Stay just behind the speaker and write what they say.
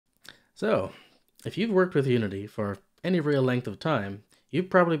So, if you've worked with Unity for any real length of time, you've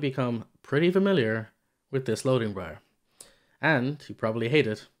probably become pretty familiar with this loading bar. And you probably hate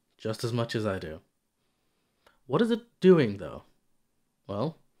it just as much as I do. What is it doing though?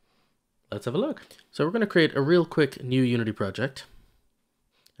 Well, let's have a look. So we're going to create a real quick new Unity project.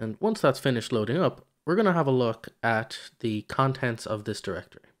 And once that's finished loading up, we're going to have a look at the contents of this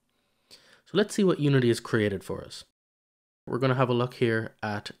directory. So let's see what Unity has created for us. We're going to have a look here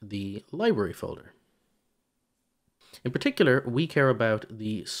at the library folder. In particular, we care about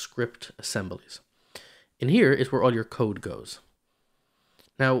the script assemblies. In here is where all your code goes.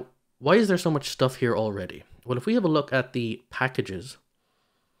 Now, why is there so much stuff here already? Well, if we have a look at the packages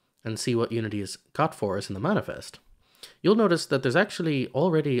and see what Unity has got for us in the manifest, you'll notice that there's actually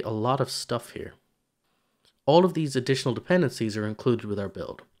already a lot of stuff here. All of these additional dependencies are included with our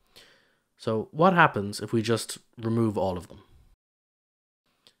build. So what happens if we just remove all of them?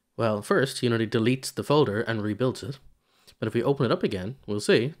 Well, first, Unity deletes the folder and rebuilds it. But if we open it up again, we'll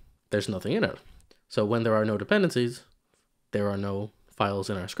see there's nothing in it. So when there are no dependencies, there are no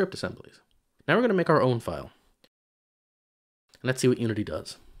files in our script assemblies. Now we're going to make our own file. And let's see what Unity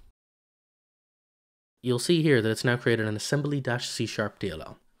does. You'll see here that it's now created an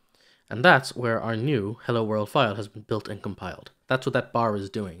Assembly-CSharp.dll. And that's where our new Hello World file has been built and compiled. That's what that bar is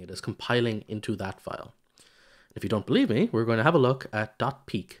doing. It is compiling into that file. If you don't believe me, we're going to have a look at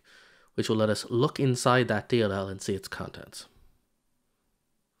 .peek, which will let us look inside that DLL and see its contents.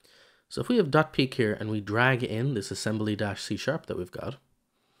 So if we have .peek here and we drag in this Assembly-C# that we've got,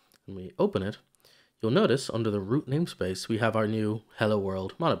 and we open it, you'll notice under the root namespace we have our new Hello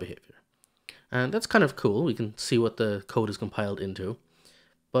World monobehavior. And that's kind of cool. We can see what the code is compiled into.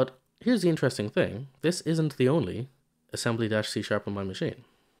 But here's the interesting thing. This isn't the only Assembly-C# on my machine.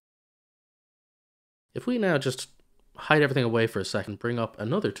 If we now just hide everything away for a second, bring up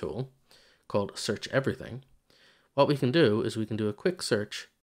another tool called Search Everything, what we can do is we can do a quick search.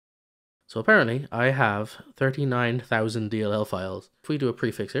 So apparently I have 39,000 DLL files. If we do a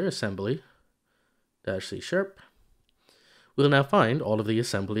prefix here, Assembly-C#, we'll now find all of the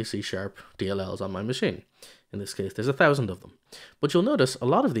Assembly-C# DLLs on my machine. In this case, there's 1,000 of them. But you'll notice a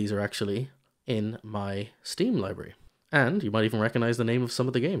lot of these are actually in my Steam library. And you might even recognize the name of some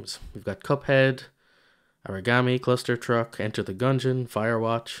of the games. We've got Cuphead, Origami, Cluster Truck, Enter the Gungeon,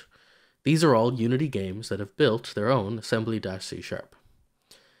 Firewatch. These are all Unity games that have built their own Assembly-C#.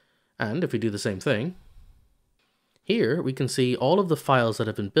 And if we do the same thing, here we can see all of the files that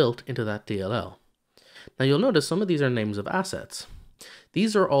have been built into that DLL. Now you'll notice some of these are names of assets.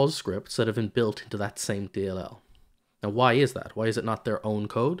 These are all scripts that have been built into that same DLL. Now why is that? Why is it not their own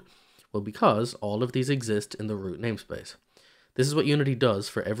code? Well, because all of these exist in the root namespace. This is what Unity does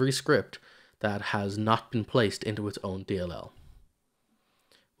for every script that has not been placed into its own DLL.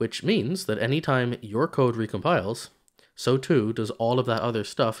 Which means that anytime your code recompiles, so too does all of that other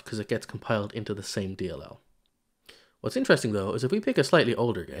stuff because it gets compiled into the same DLL. What's interesting though is if we pick a slightly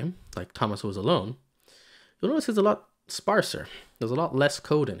older game, like Thomas Was Alone, you'll notice it's a lot sparser. There's a lot less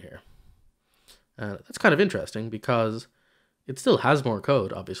code in here. That's kind of interesting because it still has more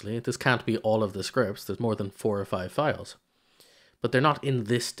code, obviously. This can't be all of the scripts. There's more than 4 or 5 files. But they're not in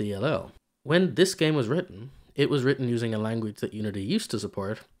this DLL. When this game was written, it was written using a language that Unity used to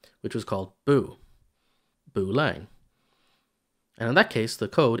support, which was called Booleang. And in that case, the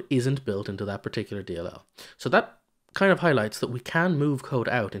code isn't built into that particular DLL. So that kind of highlights that we can move code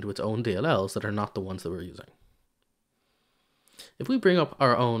out into its own DLLs that are not the ones that we're using. If we bring up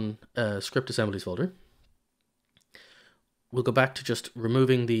our own script assemblies folder, we'll go back to just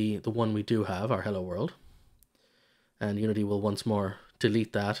removing the one we do have, our Hello World. And Unity will once more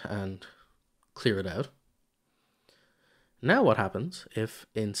delete that and clear it out. Now what happens if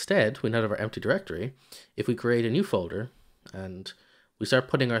instead we now have our empty directory, if we create a new folder and we start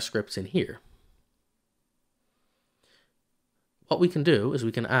putting our scripts in here? What we can do is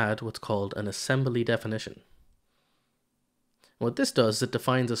we can add what's called an assembly definition. What this does is it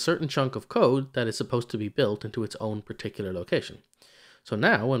defines a certain chunk of code that is supposed to be built into its own particular location. So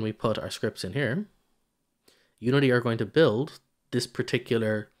now when we put our scripts in here, Unity are going to build this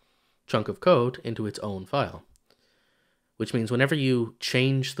particular chunk of code into its own file. Which means whenever you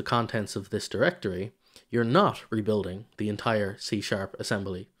change the contents of this directory, you're not rebuilding the entire C#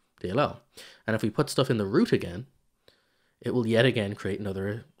 assembly DLL. And if we put stuff in the root again, it will yet again create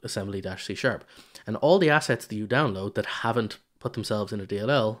another Assembly-C#. And all the assets that you download that haven't put themselves in a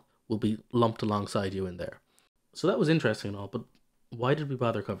DLL will be lumped alongside you in there. So that was interesting and all, but why did we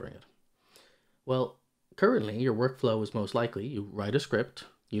bother covering it? Well, currently your workflow is most likely you write a script,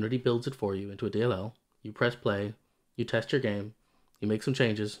 Unity builds it for you into a DLL, you press play, you test your game, you make some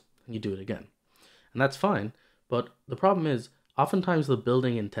changes, you do it again. And that's fine, but the problem is oftentimes the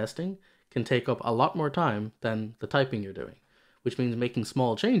building and testing can take up a lot more time than the typing you're doing, which means making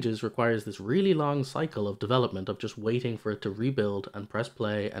small changes requires this really long cycle of development of just waiting for it to rebuild and press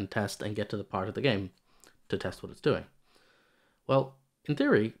play and test and get to the part of the game to test what it's doing. Well, in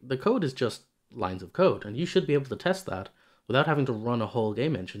theory, the code is just lines of code, and you should be able to test that without having to run a whole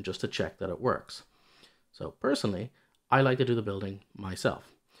game engine just to check that it works. So personally, I like to do the building myself.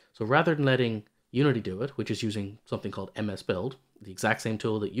 So rather than letting Unity do it, which is using something called MS Build, the exact same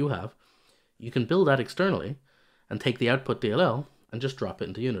tool that you have, you can build that externally and take the output DLL and just drop it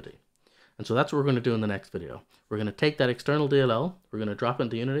into Unity. And so that's what we're going to do in the next video. We're going to take that external DLL, we're going to drop it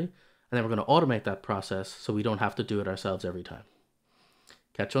into Unity, and then we're going to automate that process so we don't have to do it ourselves every time.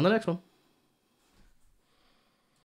 Catch you on the next one.